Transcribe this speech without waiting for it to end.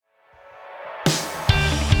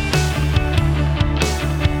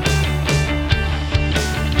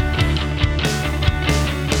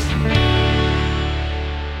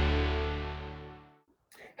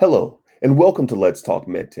Hello, and welcome to Let's Talk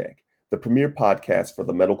MedTech, the premier podcast for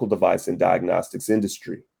the medical device and diagnostics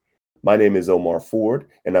industry. My name is Omar Ford,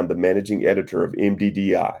 and I'm the managing editor of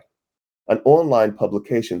MDDI, an online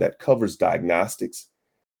publication that covers diagnostics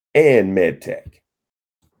and MedTech.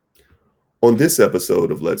 On this episode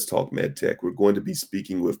of Let's Talk MedTech, we're going to be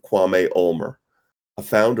speaking with Kwame Ulmer, a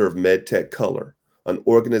founder of MedTech Color, an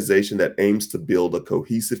organization that aims to build a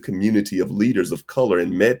cohesive community of leaders of color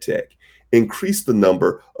in MedTech, increase the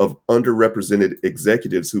number of underrepresented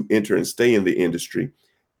executives who enter and stay in the industry,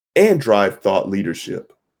 and drive thought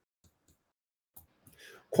leadership.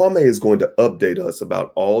 Kwame is going to update us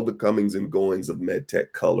about all the comings and goings of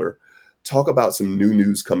MedTech Color, talk about some new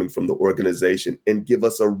news coming from the organization, and give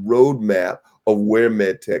us a roadmap of where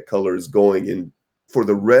MedTech Color is going in for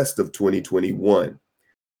the rest of 2021.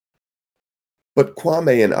 But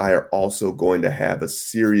Kwame and I are also going to have a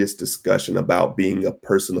serious discussion about being a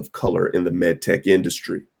person of color in the medtech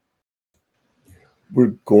industry.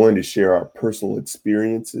 We're going to share our personal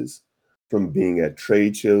experiences from being at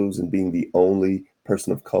trade shows and being the only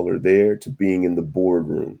person of color there to being in the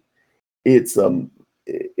boardroom. It's an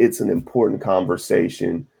important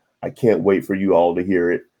conversation. I can't wait for you all to hear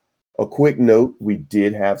it. A quick note, we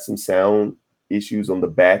did have some sound issues on the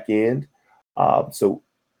back end. So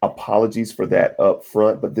apologies for that up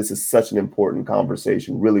front, but this is such an important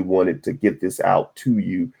conversation. Really wanted to get this out to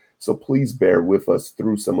you. So please bear with us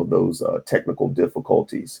through some of those technical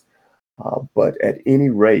difficulties. But at any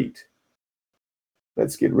rate,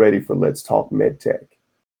 let's get ready for Let's Talk MedTech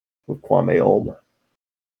with Kwame Ulmer.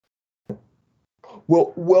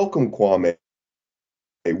 Well, welcome, Kwame.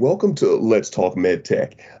 Hey, welcome to Let's Talk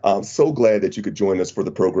MedTech. I'm so glad that you could join us for the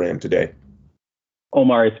program today.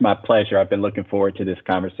 Omar, it's my pleasure. I've been looking forward to this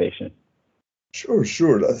conversation. Sure.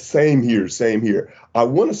 Same here. I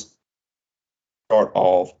want to start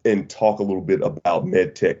off and talk a little bit about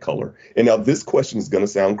MedTech Color. And now this question is going to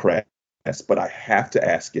sound crass, but I have to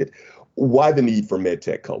ask it. Why the need for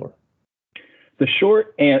MedTech Color? The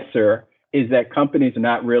short answer is that companies are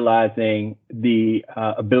not realizing the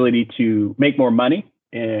ability to make more money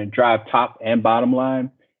and drive top and bottom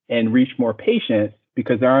line and reach more patients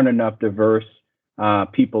because there aren't enough diverse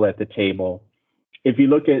people at the table. If you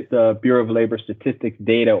look at the Bureau of Labor Statistics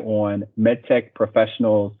data on medtech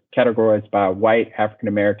professionals categorized by white, African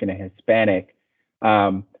American, and Hispanic,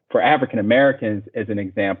 for African Americans, as an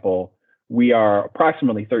example, we are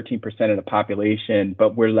approximately 13% of the population,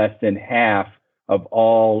 but we're less than half of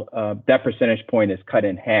all. That percentage point is cut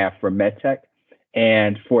in half for medtech.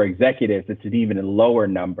 And for executives, it's an even lower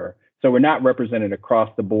number. So we're not represented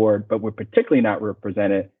across the board, but we're particularly not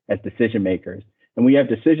represented as decision makers. And we have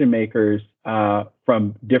decision makers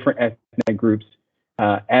from different ethnic groups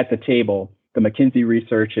at the table. The McKinsey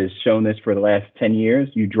research has shown this for the last 10 years.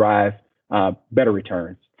 You drive better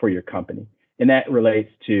returns for your company. And that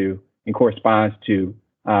relates to and corresponds to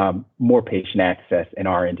more patient access in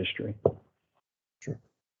our industry. Sure.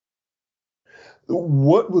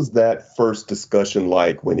 What was that first discussion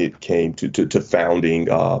like when it came to founding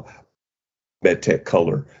MedTech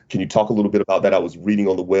Color? Can you talk a little bit about that? I was reading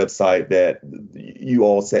on the website that you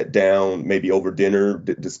all sat down maybe over dinner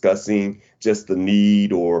discussing just the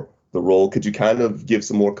need or the role. Could you kind of give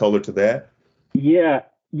some more color to that? Yeah,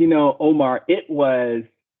 Omar, it was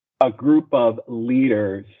a group of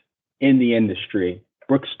leaders in the industry.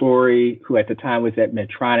 Brooke Story, who at the time was at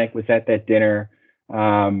Medtronic, was at that dinner.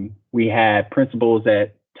 We had principals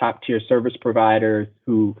at top tier service providers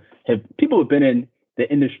people who've been in the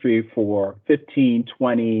industry for 15,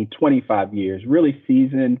 20, 25 years, really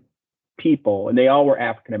seasoned people, and they all were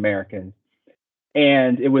African Americans.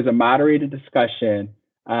 And it was a moderated discussion,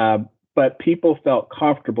 but people felt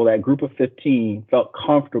comfortable, that group of 15 felt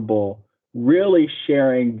comfortable really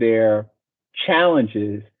sharing their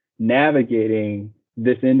challenges navigating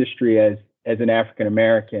this industry as an African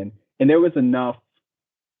American. And there was enough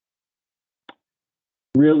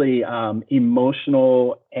really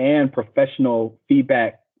emotional and professional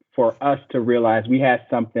feedback for us to realize we had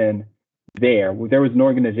something there. There was an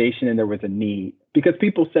organization and there was a need, because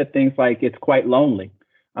people said things like it's quite lonely.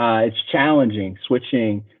 It's challenging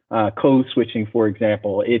switching, code switching, for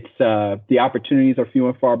example. It's the opportunities are few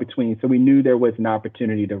and far between. So we knew there was an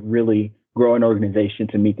opportunity to really grow an organization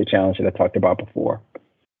to meet the challenge that I talked about before.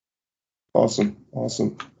 Awesome.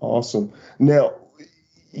 Now,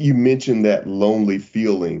 you mentioned that lonely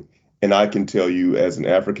feeling, and I can tell you as an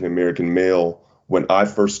African American male, when I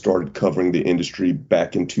first started covering the industry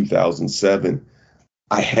back in 2007,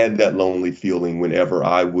 I had that lonely feeling whenever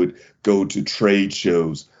I would go to trade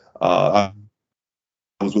shows. I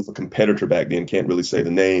was with a competitor back then, can't really say the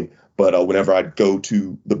name, But whenever I'd go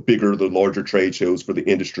to the larger trade shows for the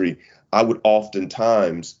industry, I would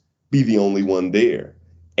oftentimes be the only one there.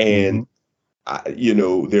 Hmm. And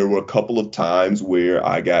there were a couple of times where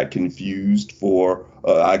I got confused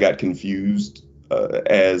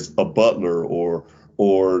as a butler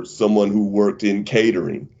or someone who worked in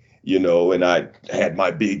catering, and I had my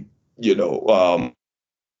big,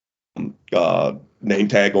 name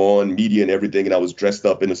tag on, media and everything, and I was dressed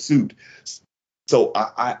up in a suit. So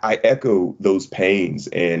I echo those pains,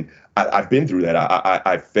 and I've been through that.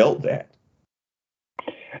 I felt that.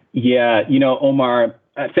 Yeah, Omar,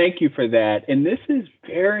 thank you for that. And this is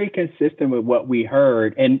very consistent with what we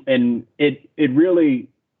heard, and it really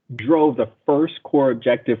drove the first core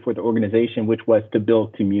objective for the organization, which was to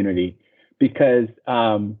build community, because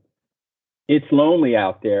it's lonely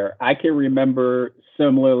out there. I can remember,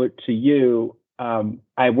 similar to you,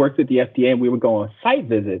 I worked at the FDA and we would go on site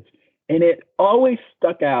visits, and it always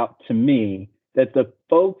stuck out to me that the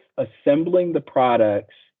folks assembling the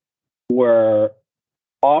products were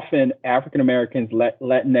often African Americans,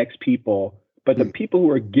 Latinx people, but the people who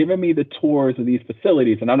are giving me the tours of these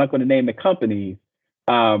facilities, and I'm not going to name the companies,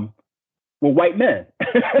 were white men,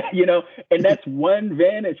 and that's one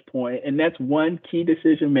vantage point, and that's one key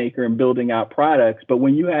decision maker in building out products. But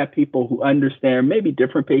when you have people who understand maybe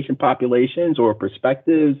different patient populations or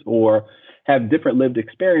perspectives or have different lived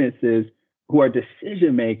experiences who are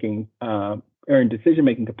decision making or in decision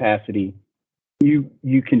making capacity, you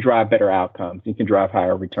can drive better outcomes. You can drive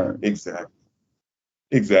higher returns.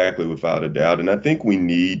 Exactly, without a doubt. And I think we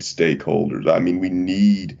need stakeholders. I mean, we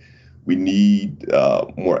need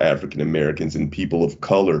more African Americans and people of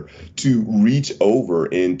color to reach over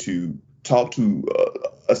and to talk to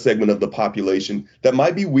a segment of the population that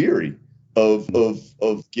might be weary of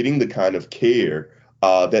getting the kind of care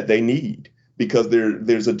that they need, because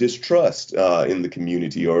there's a distrust in the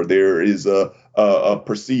community, or there is a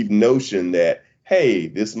perceived notion that, hey,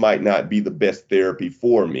 this might not be the best therapy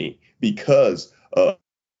for me because of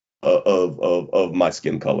my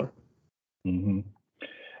skin color. Mm-hmm.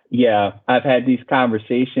 Yeah, I've had these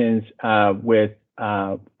conversations with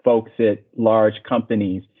folks at large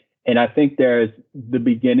companies, and I think there's the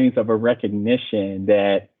beginnings of a recognition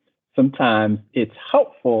that sometimes it's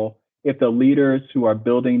helpful if the leaders who are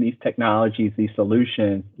building these technologies, these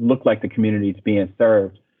solutions, look like the community is being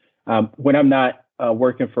served. When I'm not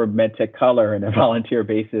working for MedTech Color on a volunteer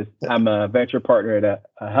basis, I'm a venture partner at a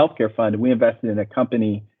healthcare fund, and we invested in a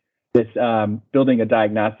company that's building a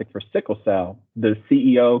diagnostic for sickle cell. The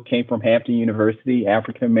CEO came from Hampton University,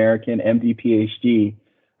 African American, MD, PhD.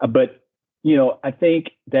 But I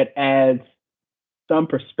think that adds some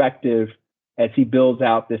perspective as he builds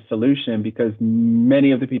out this solution, because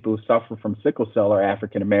many of the people who suffer from sickle cell are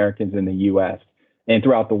African Americans in the U.S. and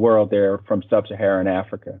throughout the world. They're from sub-Saharan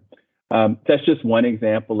Africa. That's just one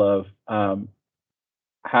example of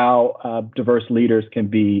how diverse leaders can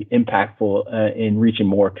be impactful in reaching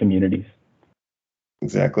more communities.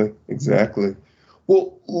 Exactly.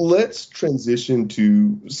 Well, let's transition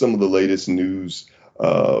to some of the latest news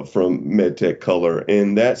from MedTech Color,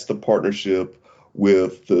 and that's the partnership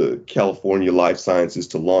with the California Life Sciences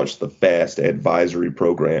to launch the FAST Advisory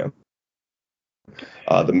Program,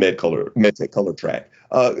 the MedTech Color track.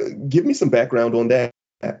 Give me some background on that.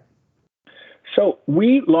 So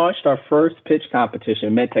we launched our first pitch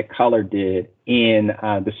competition, MedTech Color did, in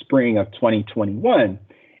the spring of 2021.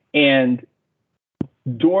 And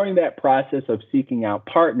during that process of seeking out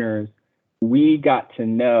partners, we got to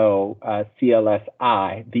know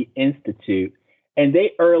CLSI, the Institute, and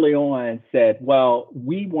they early on said, well,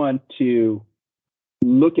 we want to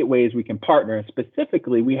look at ways we can partner. And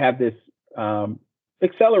specifically, we have this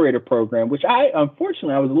accelerator program, which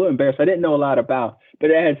unfortunately, I was a little embarrassed. I didn't know a lot about, but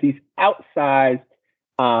it has these outsized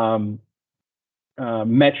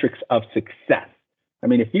metrics of success. I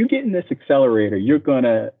mean, if you get in this accelerator,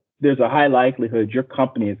 there's a high likelihood your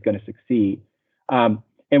company is going to succeed.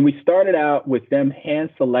 And we started out with them hand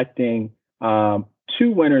selecting two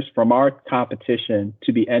winners from our competition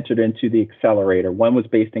to be entered into the accelerator. One was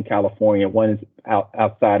based in California, one is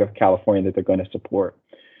outside of California that they're going to support.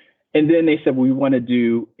 And then they said, we want to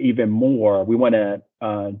do even more. We want to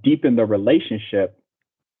deepen the relationship.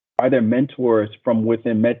 Are there mentors from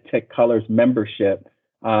within MedTech Color's membership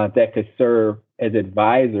that could serve as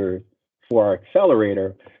advisors for our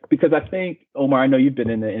accelerator? Because I think, Omar, I know you've been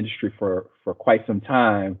in the industry for quite some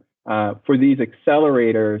time. For these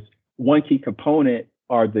accelerators, one key component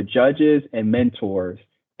are the judges and mentors.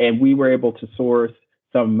 And we were able to source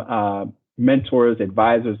some mentors,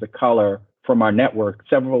 advisors of color from our network.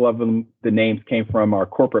 Several of them, the names came from our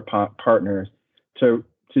corporate partners to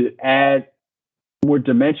add more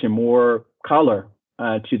dimension, more color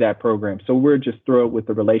to that program. So we're just thrilled with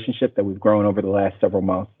the relationship that we've grown over the last several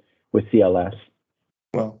months with CLS.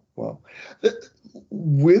 Well,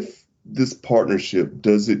 with this partnership,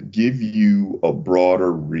 does it give you a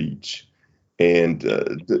broader reach? And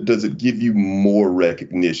does it give you more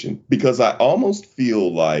recognition? Because I almost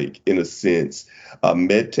feel like, in a sense,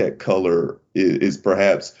 MedTech Color is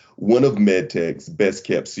perhaps one of MedTech's best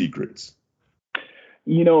kept secrets.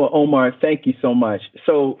 Omar, thank you so much.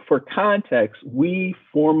 So for context, we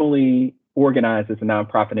formally organized as a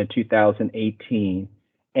nonprofit in 2018,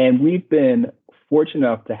 and we've been fortunate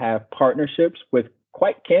enough to have partnerships with,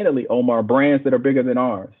 quite candidly, Omar, brands that are bigger than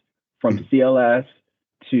ours, from CLS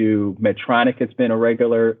to Medtronic has been a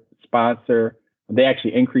regular sponsor. They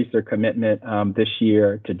actually increased their commitment this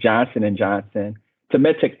year, to Johnson & Johnson, to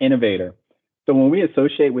MedTech Innovator. So when we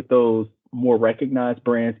associate with those more recognized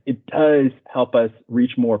brands, it does help us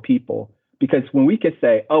reach more people. Because when we can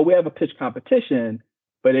say, oh, we have a pitch competition,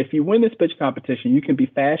 but if you win this pitch competition, you can be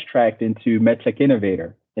fast tracked into MedTech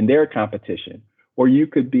Innovator in their competition, or you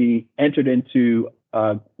could be entered into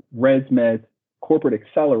ResMed's corporate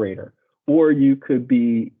accelerator, or you could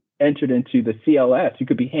be entered into the CLS. You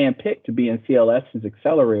could be handpicked to be in CLS's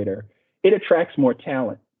accelerator. It attracts more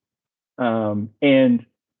talent. And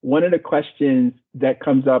one of the questions that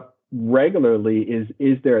comes up regularly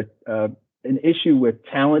is there an issue with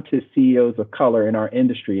talented CEOs of color in our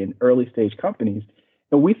industry and early stage companies?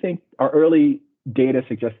 And we think our early data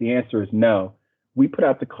suggests the answer is no. We put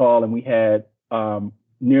out the call and we had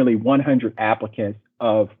nearly 100 applicants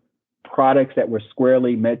of products that were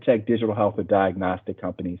squarely medtech, digital health, or diagnostic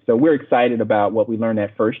companies. So we're excited about what we learned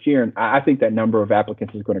that first year. And I think that number of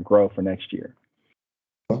applicants is going to grow for next year.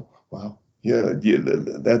 Oh, wow. Yeah,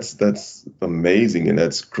 that's amazing. And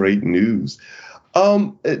that's great news.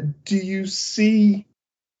 Do you see,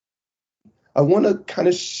 I want to kind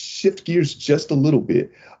of shift gears just a little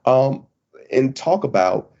bit and talk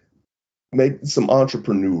about maybe some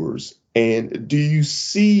entrepreneurs. And do you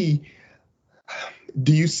see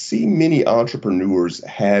many entrepreneurs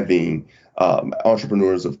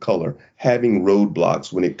entrepreneurs of color having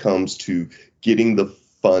roadblocks when it comes to getting the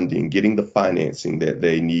funding, getting the financing that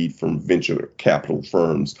they need from venture capital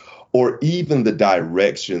firms, or even the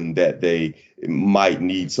direction that they might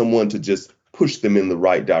need someone to just push them in the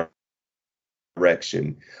right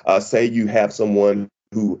direction? Say you have someone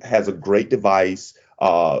who has a great device,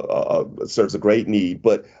 serves a great need,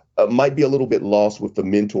 but might be a little bit lost with the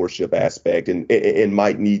mentorship aspect and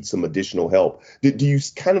might need some additional help. Do you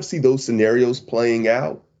kind of see those scenarios playing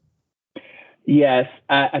out? Yes,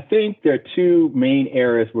 I think there are two main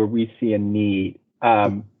areas where we see a need.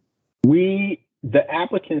 The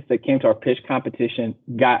applicants that came to our pitch competition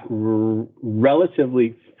got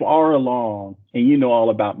relatively far along, and you know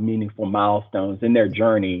all about meaningful milestones in their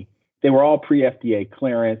journey. They were all pre-FDA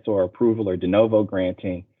clearance or approval or de novo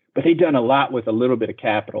granting, but they'd done a lot with a little bit of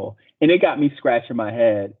capital, and it got me scratching my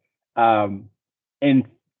head. And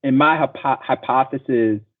my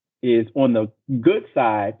hypothesis is, on the good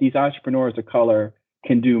side, these entrepreneurs of color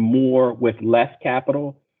can do more with less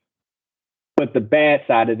capital. But the bad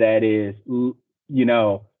side of that is,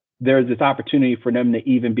 there's this opportunity for them to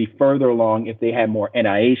even be further along if they had more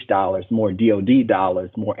NIH dollars, more DoD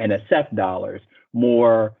dollars, more NSF dollars,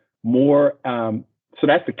 more. So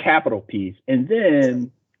that's the capital piece. And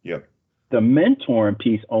then the mentoring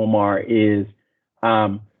piece, Omar, is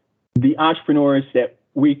the entrepreneurs that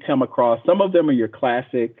we come across. Some of them are your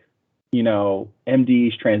classic,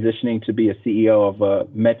 MDs transitioning to be a CEO of a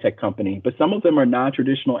medtech company, but some of them are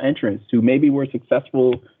non-traditional entrants who maybe were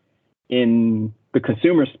successful in the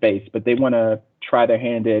consumer space, but they want to try their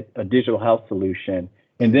hand at a digital health solution.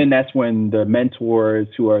 And then that's when the mentors,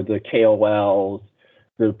 who are the KOLs,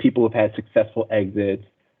 the people who've had successful exits,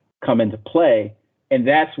 come into play. And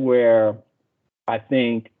that's where I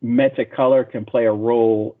think MedTech Color can play a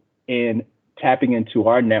role in tapping into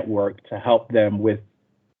our network to help them with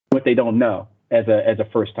what they don't know as a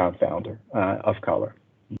first-time founder of color,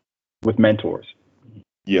 with mentors.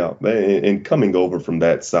 Yeah, and coming over from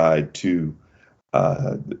that side to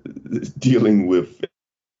dealing with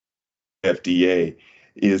FDA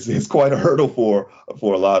is quite a hurdle for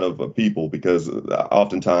a lot of people, because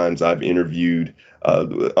oftentimes I've interviewed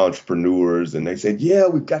entrepreneurs and they said, yeah,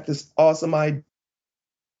 we've got this awesome idea.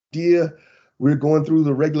 We're going through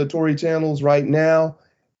the regulatory channels right now.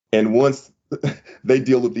 And once they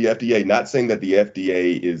deal with the FDA, not saying that the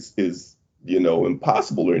FDA is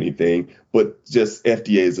impossible or anything, but just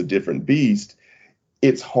FDA is a different beast.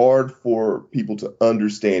 it's hard for people to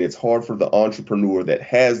understand. It's hard for the entrepreneur that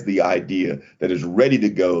has the idea, that is ready to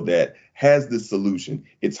go, that has the solution.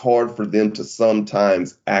 It's hard for them to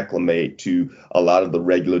sometimes acclimate to a lot of the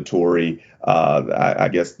regulatory, I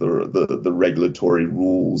guess the regulatory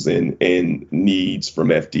rules and needs from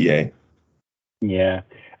FDA. Yeah.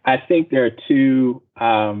 I think there are two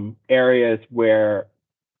areas where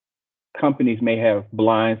companies may have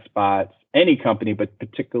blind spots, any company, but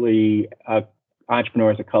particularly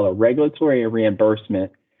entrepreneurs of color: regulatory and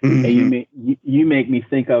reimbursement. And Hmm. you make me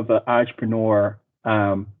think of an entrepreneur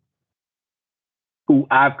who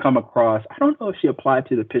I've come across. I don't know if she applied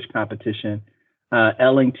to the pitch competition.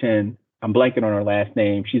 Ellington, I'm blanking on her last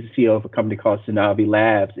name. She's the CEO of a company called Sinavi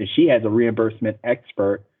Labs, and she has a reimbursement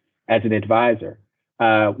expert as an advisor,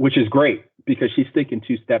 which is great because she's thinking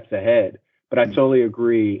two steps ahead. But I totally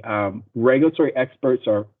agree. Regulatory experts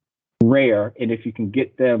are rare, and if you can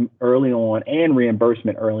get them early on and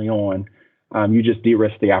reimbursement early on, you just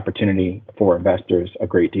de-risk the opportunity for investors a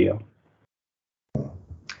great deal.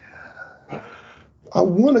 I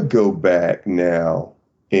want to go back now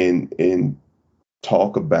and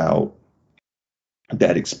talk about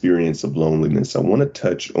that experience of loneliness. I want to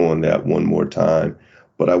touch on that one more time,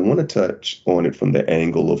 but I want to touch on it from the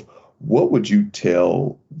angle of what would you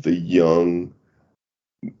tell the young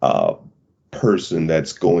uh, person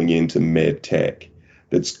that's going into med tech,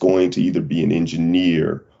 that's going to either be an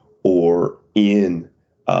engineer or in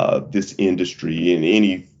this industry in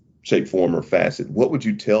any shape, form, or facet? What would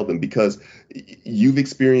you tell them? Because you've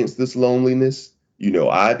experienced this loneliness.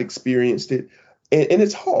 I've experienced it, and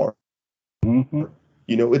it's hard. Mm-hmm.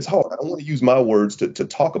 It's hard. I don't want to use my words to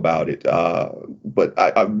talk about it, but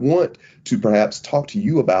I want to perhaps talk to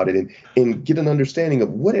you about it and get an understanding of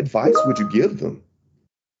what advice would you give them?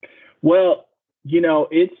 Well,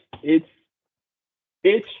 it's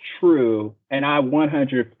it's true, and I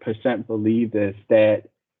 100% believe this, that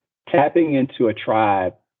tapping into a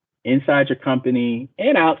tribe inside your company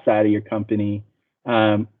and outside of your company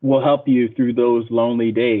will help you through those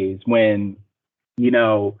lonely days when you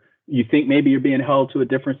know you think maybe you're being held to a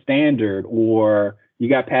different standard or you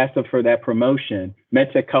got passed up for that promotion.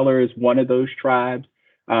 MedTech Color is one of those tribes.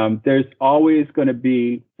 There's always going to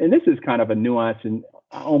be, and this is kind of a nuance, and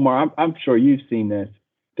Omar, I'm sure you've seen this.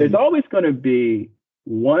 There's always going to be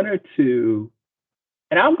one or two,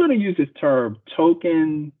 and I'm going to use this term,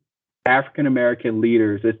 token African American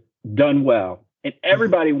leaders that's done well. And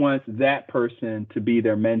everybody wants that person to be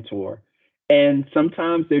their mentor. And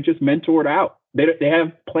sometimes they're just mentored out. They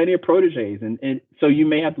have plenty of proteges. And so you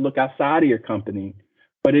may have to look outside of your company,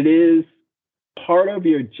 but it is part of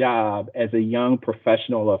your job as a young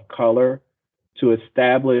professional of color to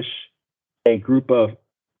establish a group of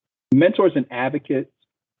mentors and advocates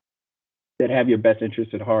that have your best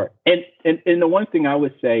interests at heart. And the one thing I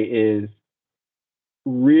would say is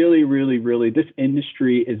really, really, really, this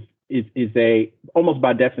industry is a almost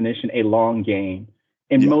by definition a long game.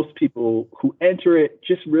 And Yeah. most people who enter it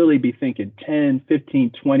just really be thinking 10, 15,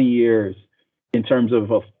 20 years in terms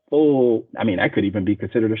of a full, I mean, that could even be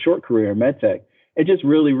considered a short career in medtech. And just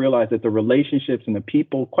really realize that the relationships and the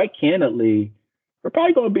people, quite candidly, are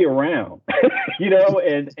probably going to be around,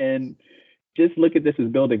 and just look at this as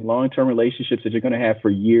building long-term relationships that you're going to have for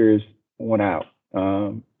years on out.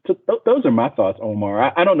 Those are my thoughts,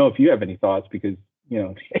 Omar. I don't know if you have any thoughts because,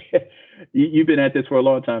 you've been at this for a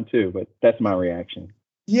long time too, but that's my reaction.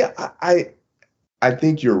 Yeah, I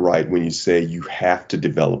think you're right when you say you have to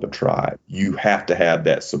develop a tribe. You have to have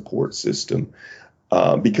that support system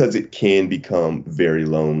because it can become very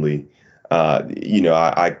lonely.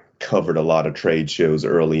 I covered a lot of trade shows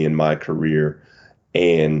early in my career,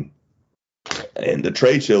 and the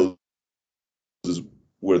trade shows is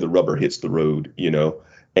where the rubber hits the road.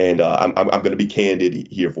 And I'm going to be candid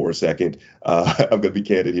here for a second. I'm going to be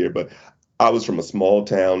candid here, but I was from a small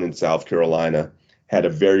town in South Carolina, had a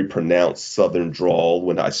very pronounced Southern drawl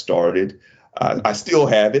when I started. I still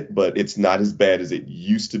have it, but it's not as bad as it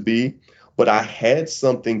used to be. But I had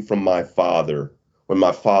something from my father. When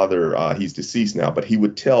my father, he's deceased now, but he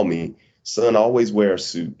would tell me, son, always wear a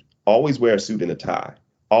suit and a tie,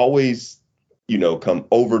 always, come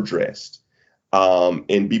overdressed,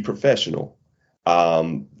 and be professional.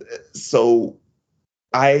 Um, so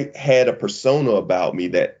I had a persona about me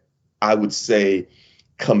that I would say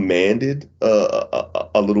commanded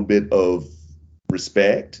a little bit of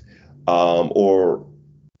respect, or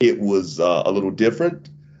it was a little different.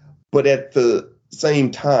 But at the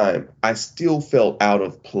same time, I still felt out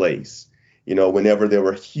of place. Whenever there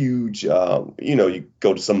were huge, you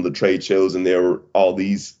go to some of the trade shows and there were all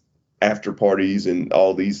these after parties and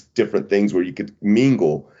all these different things where you could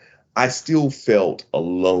mingle. I still felt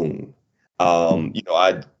alone.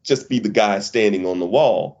 I'd just be the guy standing on the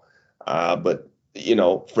wall. But,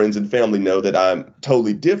 friends and family know that I'm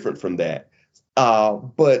totally different from that.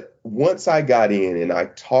 But once I got in and I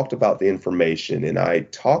talked about the information and I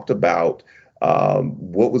talked about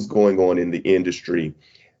what was going on in the industry,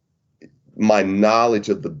 my knowledge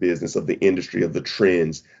of the business, of the industry, of the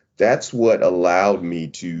trends, that's what allowed me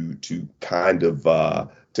to kind of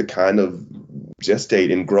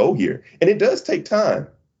gestate and grow here. And it does take time.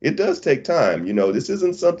 It does take time. This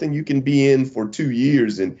isn't something you can be in for 2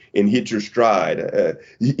 years and hit your stride.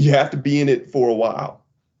 You have to be in it for a while.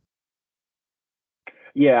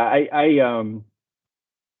 Yeah,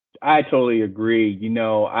 I totally agree.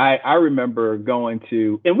 I remember going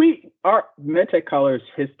to, and our MedTech Colors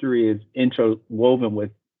history is interwoven with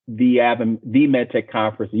the MedTech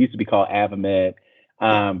conference. It used to be called AdvaMed.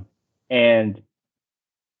 And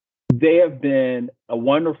they have been a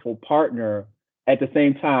wonderful partner. At the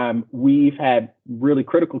same time, we've had really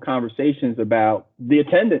critical conversations about the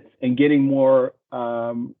attendance and getting more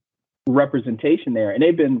representation there. And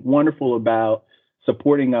they've been wonderful about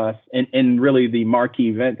supporting us. And really, the marquee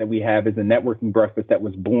event that we have is a networking breakfast that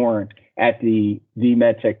was born at the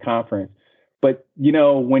MedTech conference. But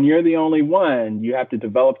when you're the only one, you have to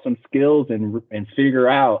develop some skills and figure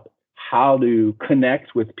out how to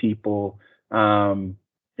connect with people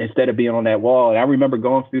instead of being on that wall. And I remember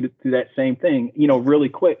going through that same thing. Really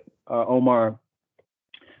quick, Omar.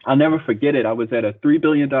 I'll never forget it. I was at a $3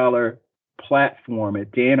 billion platform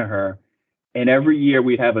at Danaher, and every year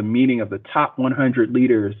we'd have a meeting of the top 100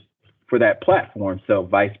 leaders for that platform, so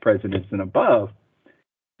vice presidents and above.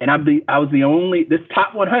 And I was the only, this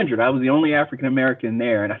top 100, I was the only African American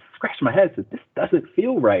there. And I scratched my head and said, this doesn't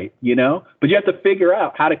feel right, But you have to figure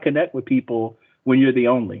out how to connect with people when you're the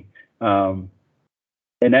only.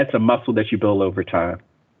 And that's a muscle that you build over time.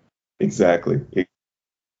 Exactly.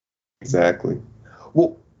 Exactly.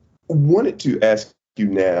 Well, I wanted to ask you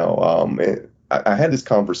now, and I had this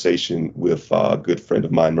conversation with a good friend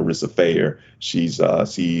of mine, Marissa Fayer. She's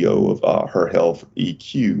CEO of Her Health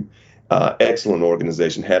EQ. Excellent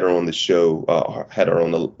organization. Had her on the show, had her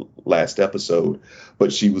on the last episode,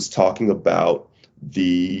 but she was talking about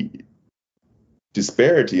the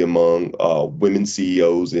disparity among women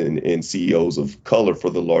CEOs and CEOs of color for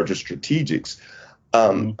the larger strategics.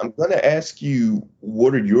 I'm going to ask you,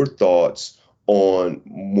 what are your thoughts on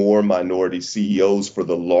more minority CEOs for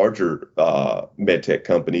the larger medtech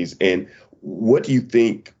companies, and what do you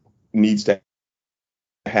think needs to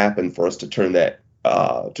happen for us to turn that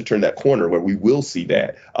corner where we will see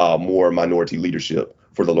that more minority leadership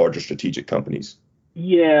for the larger strategic companies?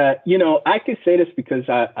 Yeah, I could say this because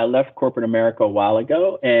I left corporate America a while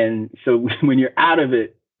ago. And so when you're out of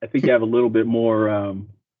it, I think you have a little bit more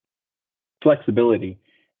flexibility.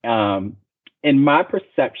 And my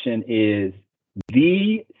perception is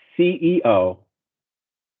the CEO,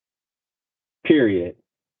 period,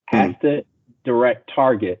 has to direct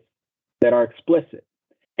targets that are explicit.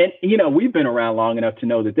 And, we've been around long enough to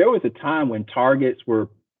know that there was a time when targets were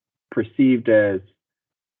perceived as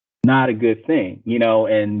not a good thing,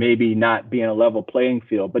 and maybe not being a level playing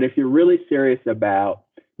field. But if you're really serious about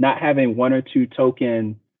not having one or two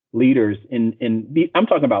token leaders I'm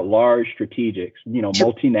talking about large strategics,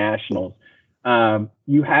 multinationals,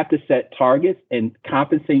 you have to set targets and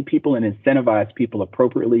compensate people and incentivize people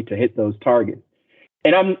appropriately to hit those targets.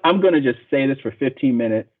 And I'm going to just say this for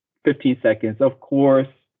 15 seconds. Of course,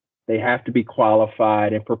 they have to be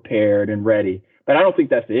qualified and prepared and ready. But I don't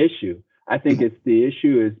think that's the issue. I think the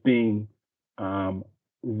issue is being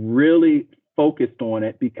really focused on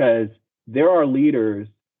it, because there are leaders.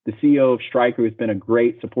 The CEO of Stryker has been a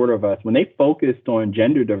great supporter of us. When they focused on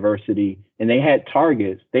gender diversity and they had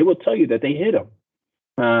targets, they will tell you that they hit them.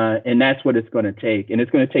 And that's what it's going to take. And it's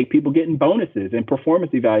going to take people getting bonuses and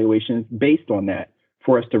performance evaluations based on that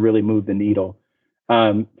for us to really move the needle.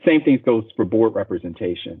 Same thing goes for board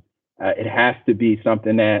representation. It has to be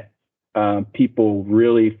something that people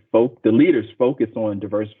really the leaders focus on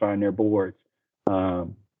diversifying their boards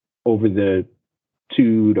over the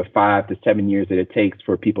 2 to 5 to 7 years that it takes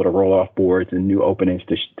for people to roll off boards and new openings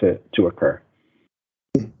to occur.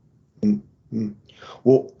 Mm-hmm.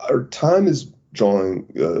 Well, our time is drawing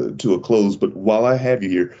to a close, but while I have you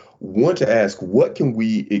here, want to ask, what can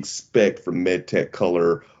we expect from MedTech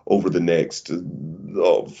Color over the next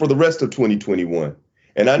for the rest of 2021?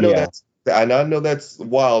 And I know that's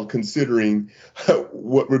wild, considering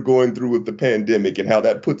what we're going through with the pandemic and how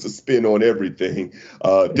that puts a spin on everything,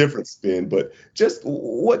 different spin. But just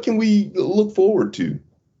what can we look forward to?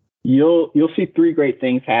 You'll see three great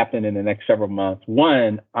things happen in the next several months.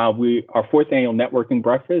 One, our fourth annual networking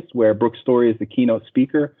breakfast, where Brooke Story is the keynote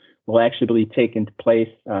speaker, will actually be taking place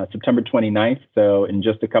September 29th. So in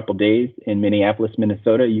just a couple days in Minneapolis,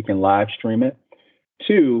 Minnesota, you can live stream it.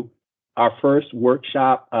 Two, our first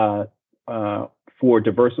workshop for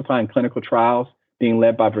diversifying clinical trials, being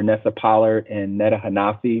led by Vanessa Pollard and Netta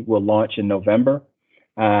Hanafi, will launch in November.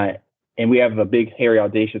 And we have a big, hairy,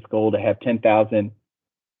 audacious goal to have 10,000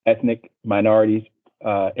 ethnic minorities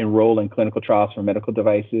enroll in clinical trials for medical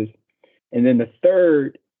devices. And then the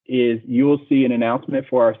third is you will see an announcement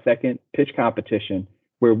for our second pitch competition,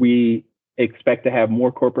 where we expect to have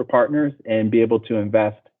more corporate partners and be able to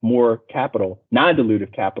invest more capital,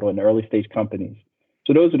 non-dilutive capital, in early stage companies.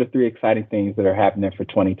 So those are the three exciting things that are happening for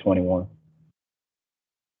 2021.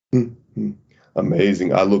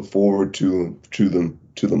 Amazing. I look forward to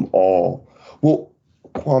them all. Well,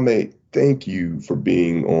 Kwame, thank you for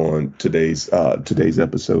being on today's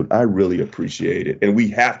episode. I really appreciate it. And we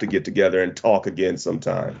have to get together and talk again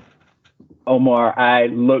sometime. Omar, I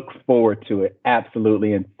look forward to it.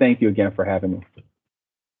 Absolutely. And thank you again for having me.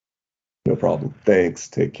 No problem. Thanks.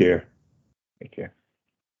 Take care. Take care.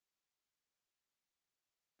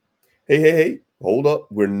 Hey. Hold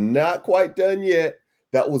up. We're not quite done yet.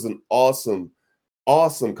 That was an awesome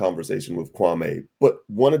conversation with Kwame, but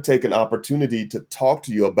want to take an opportunity to talk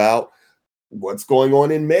to you about what's going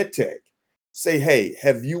on in medtech. Say, hey,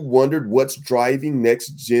 have you wondered what's driving next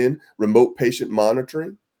gen remote patient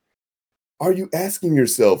monitoring? Are you asking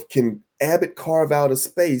yourself, can Abbott carve out a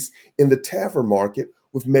space in the TAVR market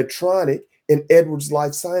with Medtronic and Edwards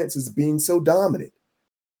Lifesciences being so dominant?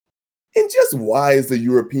 And just why is the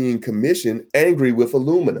European Commission angry with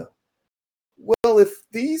Illumina? Well, if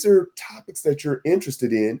these are topics that you're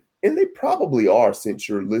interested in, and they probably are since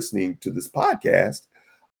you're listening to this podcast,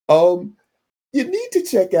 you need to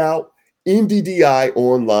check out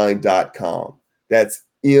mddionline.com. That's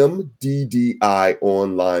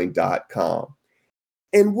mddionline.com.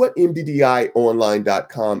 And what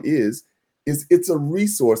mddionline.com is it's a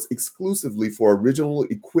resource exclusively for original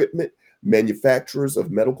equipment manufacturers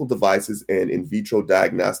of medical devices and in vitro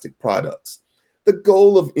diagnostic products. The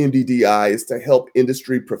goal of MDDI is to help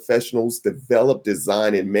industry professionals develop,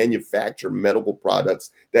 design, and manufacture medical products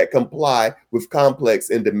that comply with complex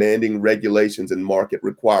and demanding regulations and market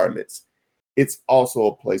requirements. It's also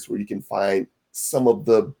a place where you can find some of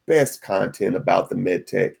the best content about the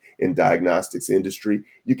medtech and diagnostics industry.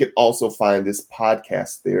 You can also find this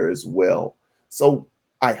podcast there as well. So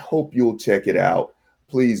I hope you'll check it out.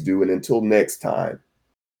 Please do. And until next time,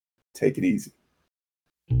 take it easy.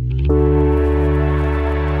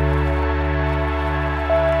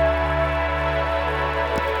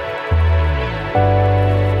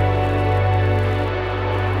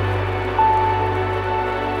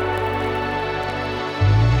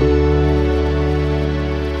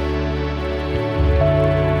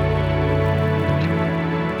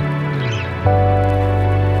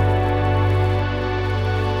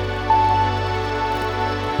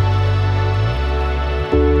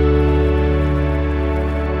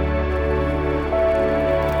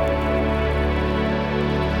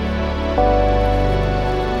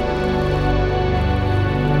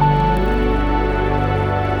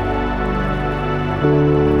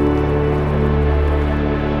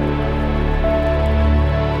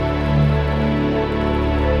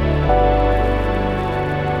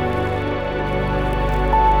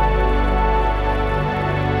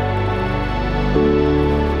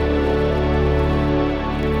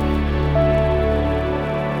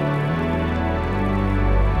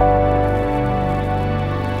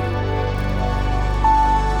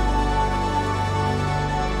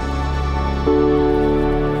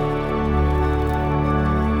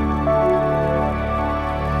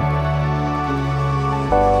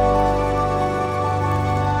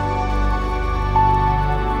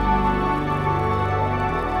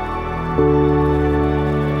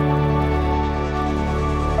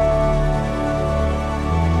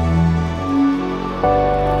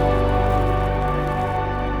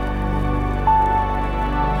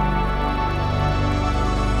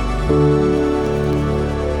 you.